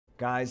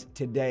Guys,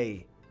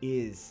 today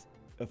is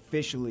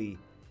officially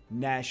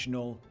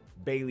National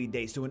Bailey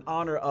Day. So in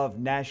honor of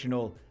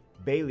National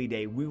Bailey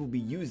Day, we will be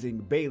using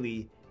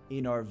Bailey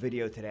in our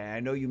video today. I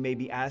know you may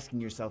be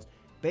asking yourselves,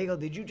 Bagel,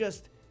 did you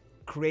just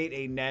create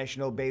a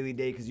National Bailey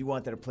Day because you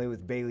wanted to play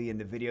with Bailey in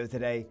the video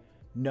today?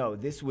 No,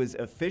 this was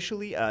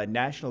officially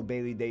National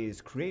Bailey Day is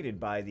created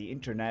by the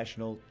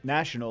International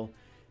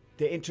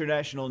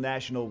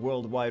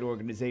Worldwide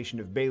Organization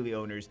of Bailey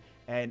Owners,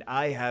 and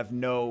I have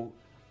no,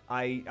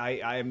 I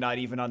am not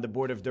even on the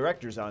board of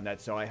directors on that,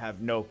 so I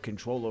have no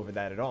control over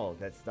that at all.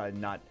 That's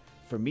not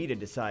for me to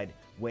decide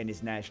when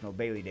is National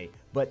Bailey Day.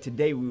 But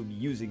today we will be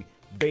using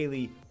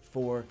Bailey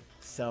for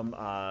some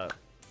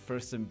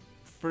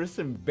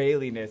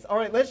Baileyness. All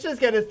right, let's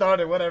just get it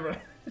started. Whatever.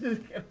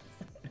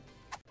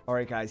 All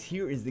right, guys,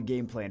 here is the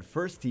game plan.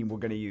 First team, we're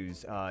going to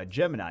use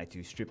Gemini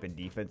to strip in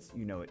defense.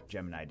 You know what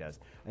Gemini does.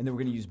 And then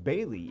we're going to use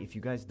Bailey. If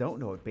you guys don't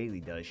know what Bailey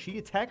does, she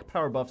attack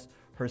power buffs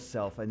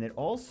herself. And then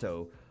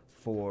also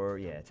for,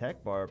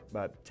 attack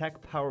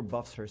power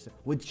buffs herself.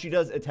 Which she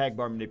does attack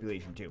bar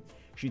manipulation too.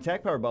 She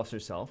attack power buffs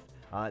herself,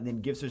 and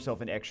then gives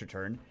herself an extra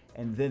turn.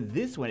 And then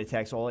this one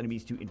attacks all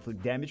enemies to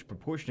inflict damage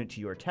proportionate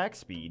to your attack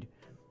speed.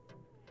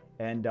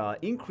 And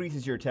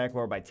increases your attack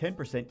bar by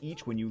 10%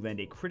 each when you land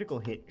a critical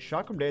hit.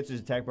 Chakram Dancer's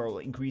attack bar will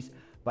increase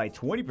by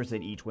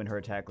 20% each when her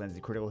attack lands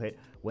a critical hit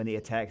when they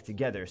attack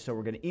together. So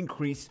we're going to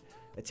increase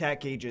attack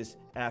gauges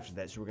after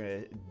that. So we're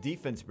going to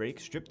defense break,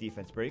 strip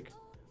defense break.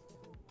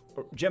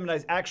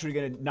 Gemini's actually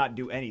going to not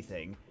do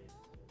anything.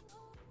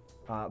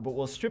 But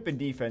we'll strip and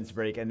defense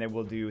break, and then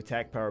we'll do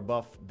attack power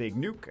buff, big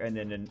nuke, and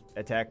then an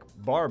attack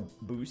bar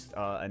boost,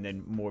 and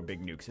then more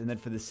big nukes. And then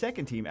for the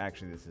second team,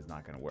 actually this is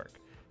not going to work.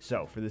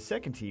 So, for the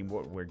second team,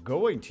 what we're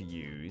going to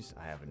use...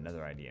 I have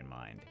another idea in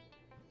mind.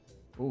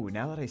 Ooh,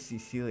 now that I see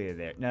Celia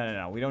there...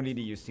 No. We don't need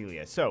to use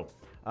Celia. So,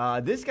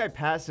 this guy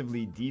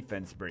passively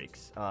defense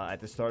breaks. At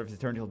the start of his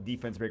turn, he'll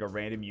defense break a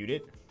random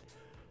unit.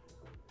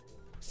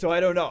 So, I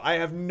don't know. I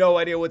have no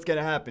idea what's going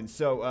to happen.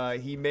 So,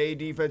 he may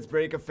defense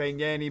break a Feng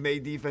Yan. He may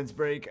defense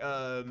break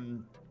a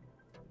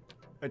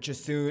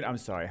Chasun. I'm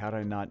sorry. How did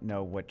I not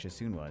know what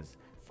Chasun was?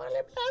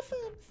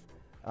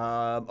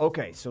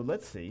 Okay, so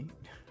let's see...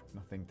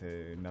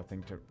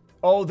 Nothing to...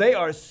 Oh, they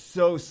are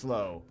so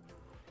slow.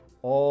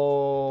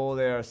 Oh,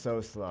 they are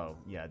so slow.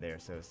 Yeah, they are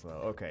so slow.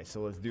 Okay,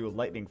 so let's do a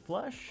lightning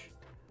flash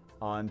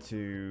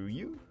onto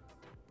you.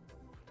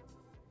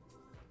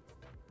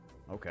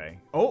 Okay.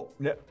 Oh,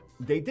 no,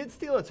 they did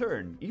steal a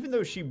turn. Even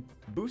though she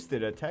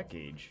boosted attack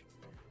gauge.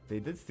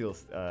 They did steal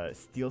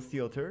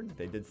turn.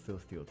 They did still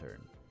steal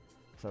turn.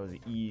 So that was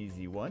an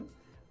easy one.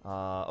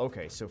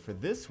 Okay, so for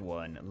this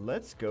one,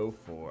 let's go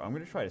for... I'm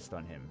going to try to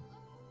stun him.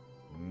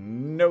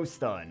 No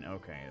stun.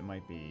 Okay, it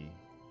might be...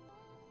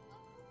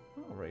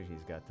 Oh, right,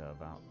 he's got the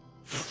about...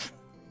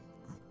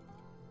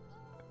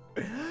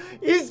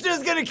 He's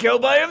just gonna kill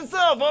by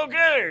himself,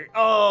 okay!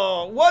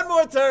 Oh, one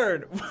more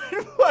turn!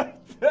 One more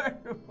turn!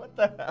 What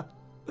the hell?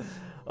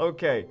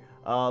 Okay,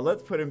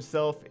 let's put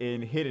himself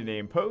in hidden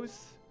aim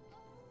pose.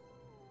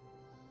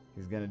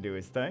 He's gonna do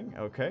his thing,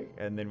 okay,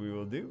 and then we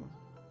will do...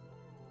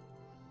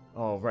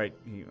 Oh, right,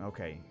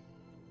 okay.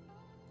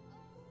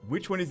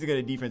 Which one is he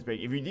going to defense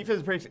break? If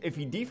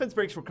he defense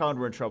breaks for Khan,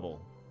 we're in trouble.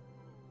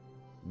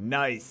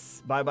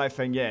 Nice. Bye-bye,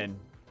 Feng Yan.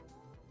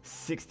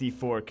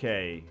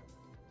 64k.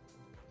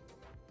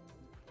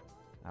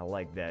 I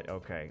like that.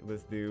 Okay,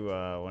 let's do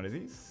one of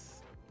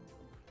these.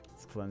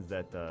 Let's cleanse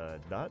that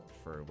dot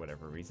for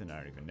whatever reason. I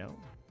don't even know.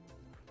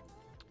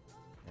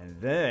 And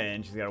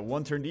then she's got a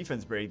one-turn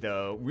defense break,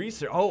 though.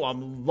 Research. Oh,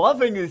 I'm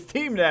loving this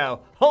team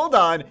now. Hold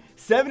on.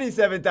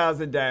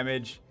 77,000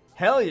 damage.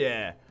 Hell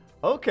yeah.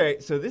 Okay,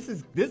 so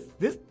this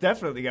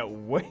definitely got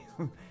way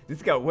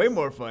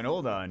more fun.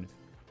 Hold on.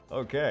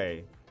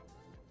 Okay.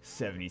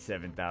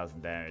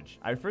 77,000 damage.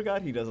 I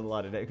forgot he does a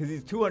lot of damage because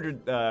he's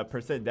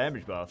 200%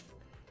 damage buff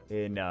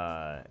in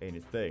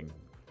his thing.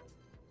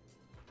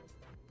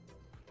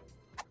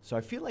 So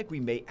I feel like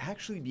we may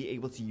actually be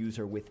able to use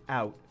her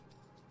without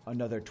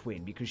another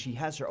twin because she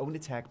has her own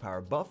attack power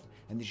buff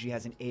and then she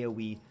has an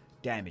AoE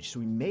damage. So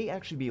we may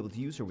actually be able to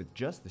use her with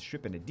just the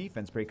strip and a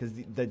defense break because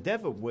the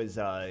Deva was,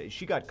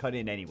 she got cut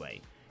in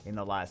anyway in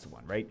the last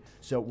one, right?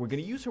 So we're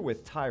going to use her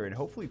with Tyron.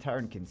 Hopefully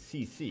Tyron can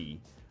CC.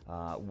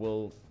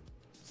 We'll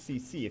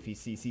CC if he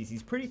CCs.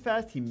 He's pretty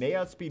fast. He may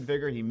outspeed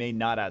Vigor. He may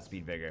not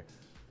outspeed Vigor.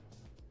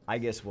 I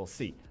guess we'll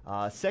see.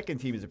 Second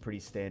team is a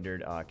pretty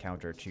standard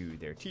counter to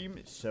their team.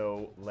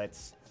 So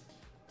let's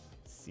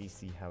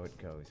see how it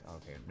goes.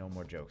 Okay, no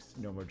more jokes.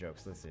 No more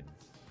jokes. Listen.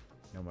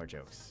 No more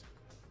jokes.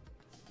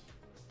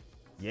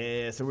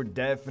 Yeah, so we're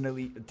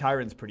definitely...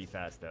 Tyron's pretty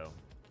fast, though.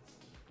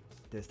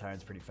 This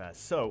Tyron's pretty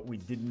fast. So, we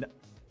did not...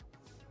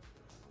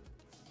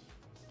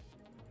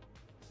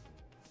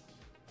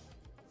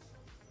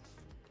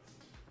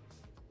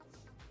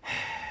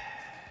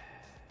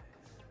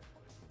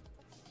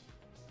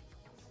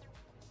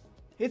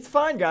 It's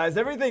fine, guys.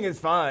 Everything is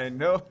fine.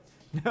 No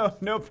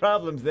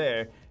problems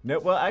there. No,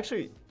 well,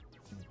 actually,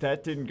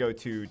 that didn't go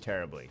too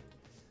terribly.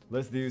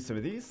 Let's do some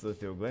of these. Let's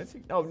do a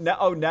glancing. Oh,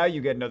 now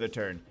you get another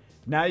turn.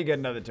 Now you get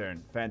another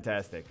turn.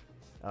 Fantastic.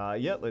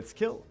 Yeah, let's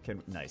kill.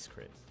 Nice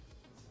crit.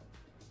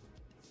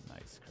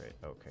 Nice crit.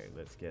 Okay,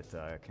 let's get,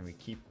 can we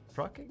keep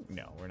proccing?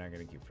 No, we're not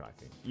going to keep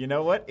proccing. You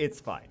know what? It's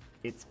fine.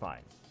 It's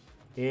fine.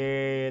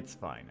 It's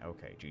fine.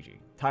 Okay, GG.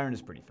 Tyrant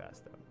is pretty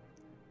fast, though.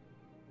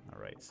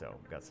 All right, so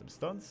got some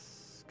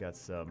stunts. Got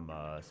some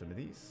of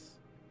these.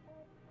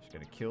 She's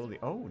going to kill the...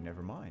 Oh,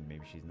 never mind.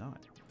 Maybe she's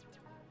not.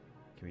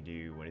 Can we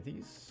do one of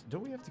these?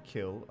 Don't we have to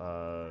kill...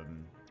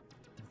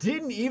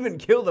 Didn't even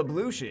kill the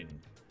Blution.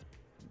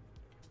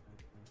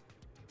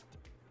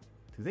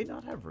 Do they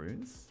not have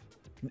runes?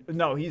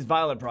 No, he's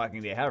Violet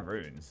proccing. They have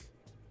runes.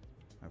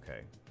 Okay.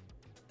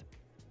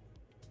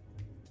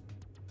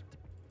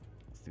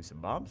 Let's do some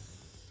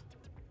bombs.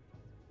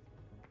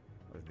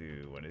 Let's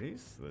do one of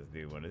these. Let's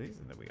do one of these,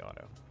 and then we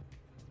auto.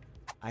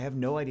 I have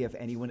no idea if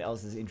anyone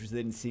else is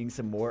interested in seeing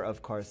some more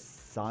of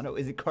Carsano.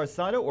 Is it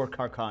Carsano or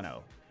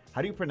Carcano?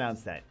 How do you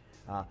pronounce that?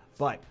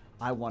 But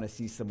I want to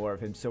see some more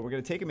of him, so we're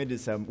going to take him into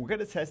some... We're going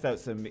to test out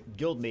some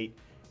guildmate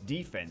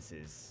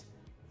defenses.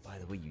 By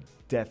the way, you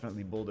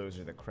definitely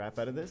bulldozer the crap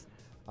out of this.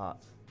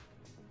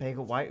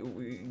 Bagel, why...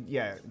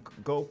 Yeah,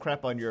 go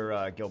crap on your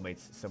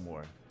guildmates some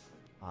more.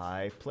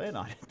 I plan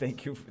on it.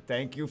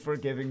 Thank you for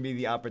giving me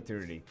the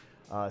opportunity.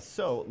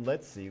 So,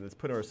 let's see. Let's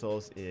put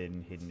ourselves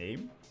in hidden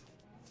name.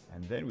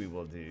 And then we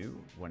will do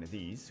one of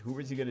these. Who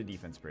is he going to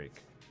defense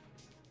break?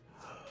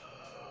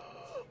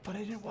 But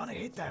I didn't want to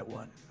hit that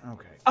one.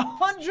 Okay.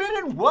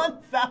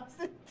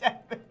 101,000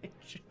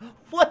 damage.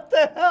 What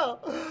the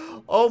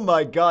hell? Oh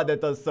my god, that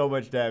does so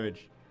much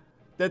damage.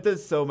 That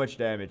does so much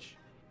damage.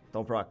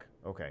 Don't proc.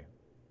 Okay.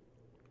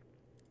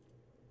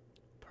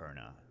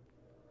 Perna.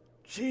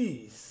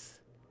 Jeez.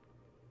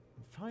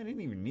 I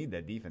didn't even need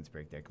that defense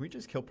break there. Can we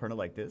just kill Perna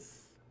like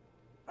this?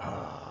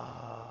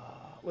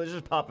 Let's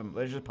just pop him.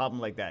 Let's just pop him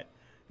like that.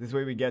 This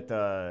way we get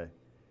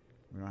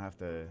we don't have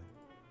to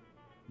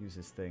use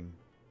this thing.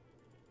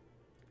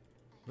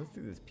 Let's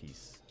do this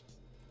piece.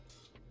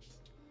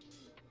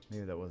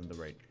 Maybe that wasn't the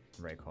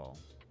right call.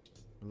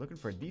 We're looking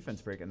for a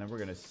defense break, and then we're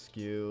gonna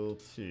skill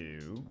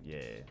 2. Yeah.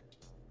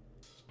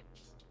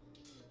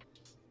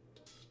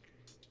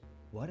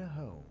 What a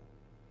hoe.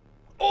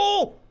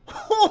 Oh!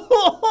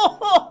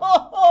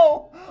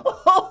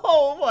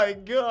 Oh my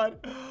god.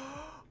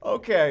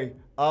 Okay.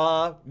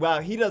 Wow,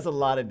 he does a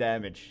lot of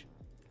damage.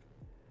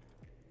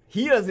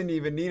 He doesn't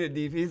even need a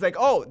defense. He's like,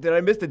 oh, did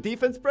I miss the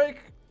defense break?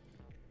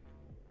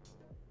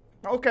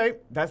 Okay,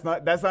 that's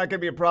not gonna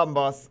be a problem,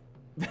 boss.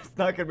 That's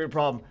not gonna be a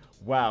problem.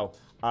 Wow.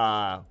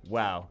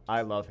 Wow.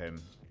 I love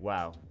him.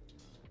 Wow.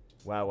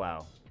 Wow,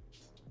 wow.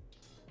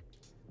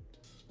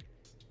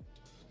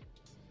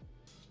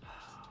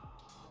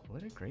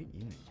 What a great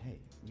unit. Hey,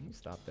 will you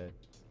stop that?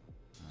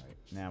 Alright,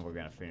 now we're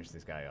gonna finish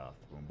this guy off.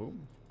 Boom,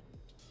 boom.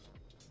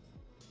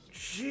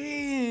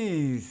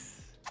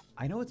 Jeez!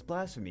 I know it's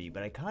blasphemy,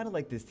 but I kind of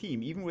like this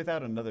team, even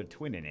without another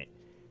twin in it.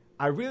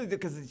 I really do,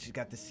 because she's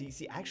got the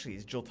CC. Actually,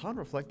 is Jolton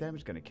reflect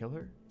damage gonna kill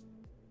her?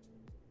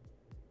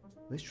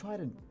 Let's try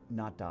to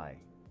not die.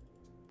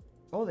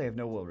 Oh, they have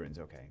no will runes.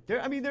 Okay.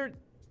 They're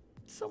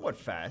somewhat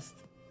fast.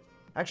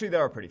 Actually, they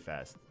are pretty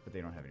fast, but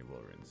they don't have any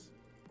will runes.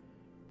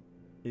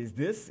 Is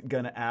this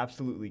gonna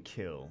absolutely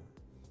kill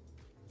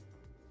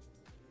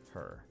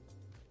her?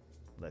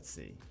 Let's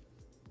see.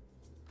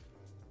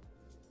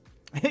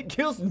 It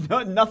kills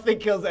nothing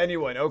kills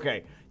anyone.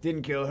 Okay.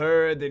 Didn't kill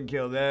her, didn't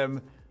kill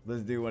them.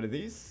 Let's do one of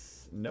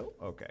these. No?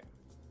 Okay.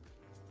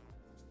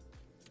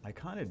 I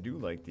kind of do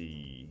like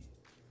the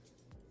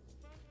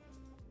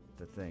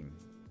thing.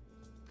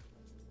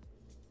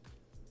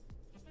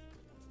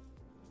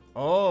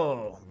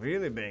 Oh,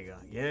 really, Bega?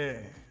 Yeah.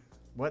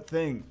 What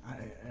thing?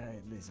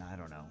 Listen, I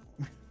don't know.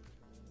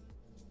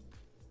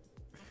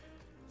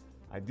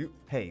 I do.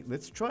 Hey,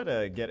 let's try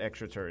to get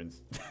extra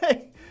turns.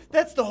 Hey,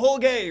 that's the whole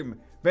game.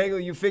 Bagel,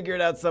 you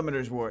figured out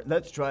Summoner's War.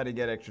 Let's try to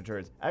get extra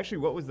turns. Actually,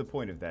 what was the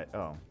point of that?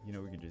 Oh, you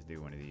know, we could just do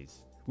one of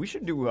these. We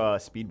should do a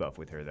speed buff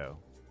with her, though.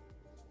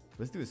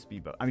 Let's do a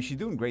speed buff. I mean, she's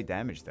doing great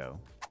damage, though.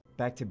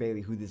 Back to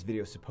Bailey, who this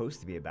video is supposed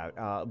to be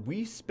about.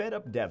 We sped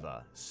up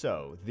Deva,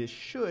 so this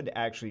should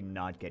actually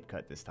not get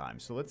cut this time.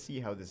 So let's see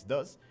how this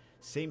does.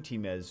 Same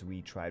team as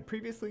we tried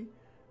previously,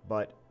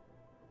 but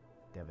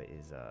Deva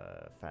is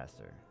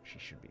faster. She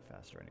should be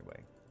faster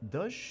anyway.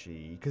 Does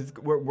she? Because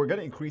we're going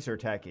to increase her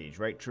attack age,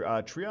 right?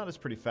 Triana's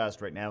pretty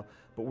fast right now,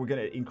 but we're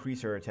going to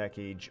increase her attack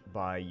age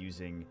by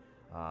using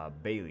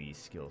Bailey's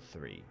skill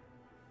 3.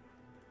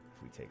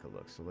 If we take a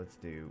look. So let's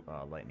do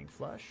Lightning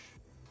Flash.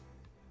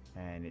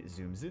 And it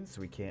zooms in,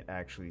 so we can't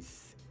actually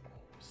see.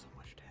 Oh, so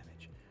much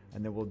damage.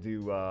 And then we'll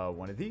do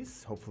one of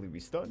these. Hopefully we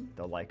stun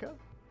the Leica.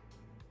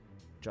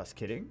 Just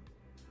kidding.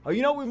 Oh,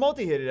 you know, we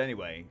multi-hit it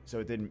anyway, so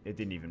it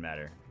didn't even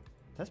matter.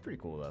 That's pretty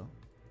cool, though.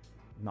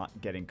 Not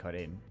getting cut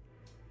in.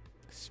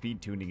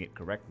 Speed tuning it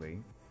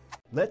correctly.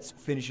 Let's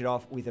finish it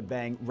off with a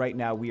bang. Right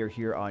now, we are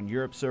here on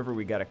Europe server.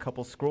 We got a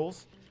couple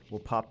scrolls. We'll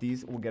pop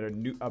these. We'll get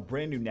a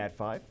brand new Nat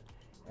 5,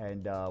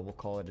 and we'll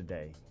call it a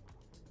day.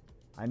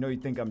 I know you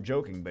think I'm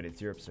joking, but it's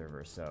Europe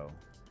server, so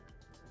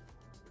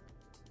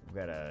We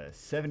got a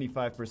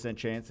 75%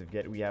 chance of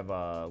getting. We have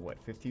what,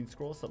 15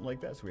 scrolls, something like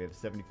that. So we have a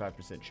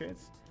 75%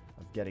 chance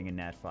of getting a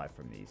Nat 5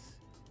 from these.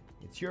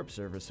 It's Europe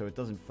server, so it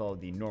doesn't follow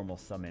the normal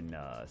summon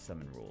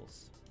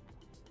rules.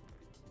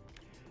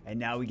 And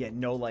now we get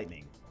no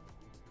lightning.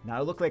 Now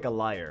I look like a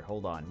liar.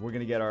 Hold on, we're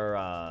gonna get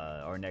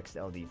our next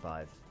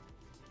LD5.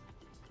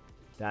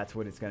 That's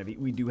what it's gonna be.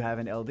 We do have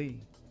an LD.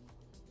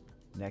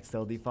 Next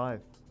LD5.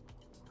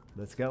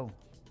 Let's go.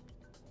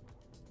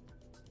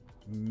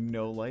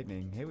 No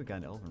lightning. Hey, we got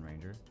an Elven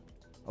Ranger.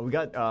 Oh, we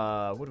got,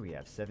 what do we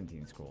have?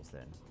 17 scrolls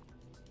then.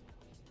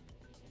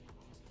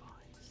 Fine,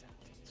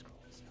 17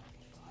 scrolls.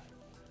 LD5.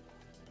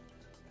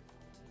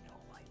 No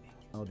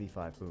lightning.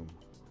 LD5, boom.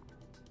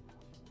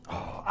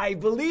 Oh, I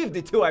believed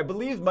it too. I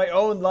believed my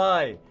own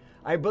lie.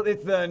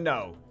 It's the,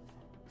 no.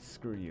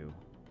 Screw you.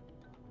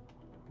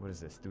 What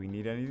is this? Do we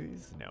need any of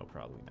these? No,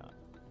 probably not.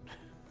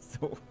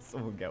 So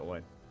we'll get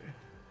one.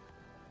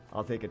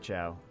 I'll take a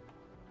Chow.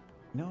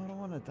 No, I don't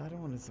want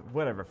to.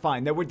 Whatever.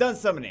 Fine. Then we're done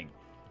summoning.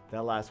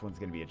 That last one's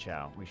gonna be a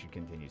Chow. We should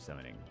continue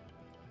summoning.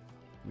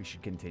 We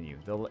should continue,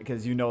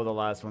 because you know the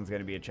last one's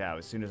gonna be a Chow.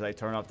 As soon as I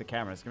turn off the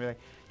camera, it's gonna be like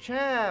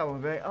Chow.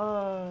 I'm like,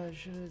 oh,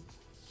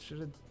 should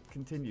have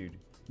continued.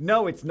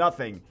 No, it's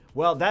nothing.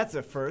 Well, that's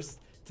a first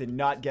to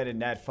not get a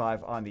Nat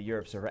 5 on the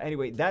Europe server.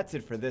 Anyway, that's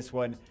it for this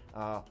one.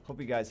 Hope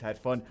you guys had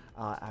fun.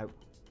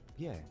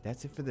 Yeah,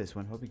 that's it for this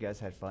one. Hope you guys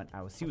had fun.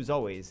 I will see you as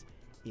always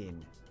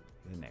in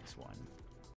the next one.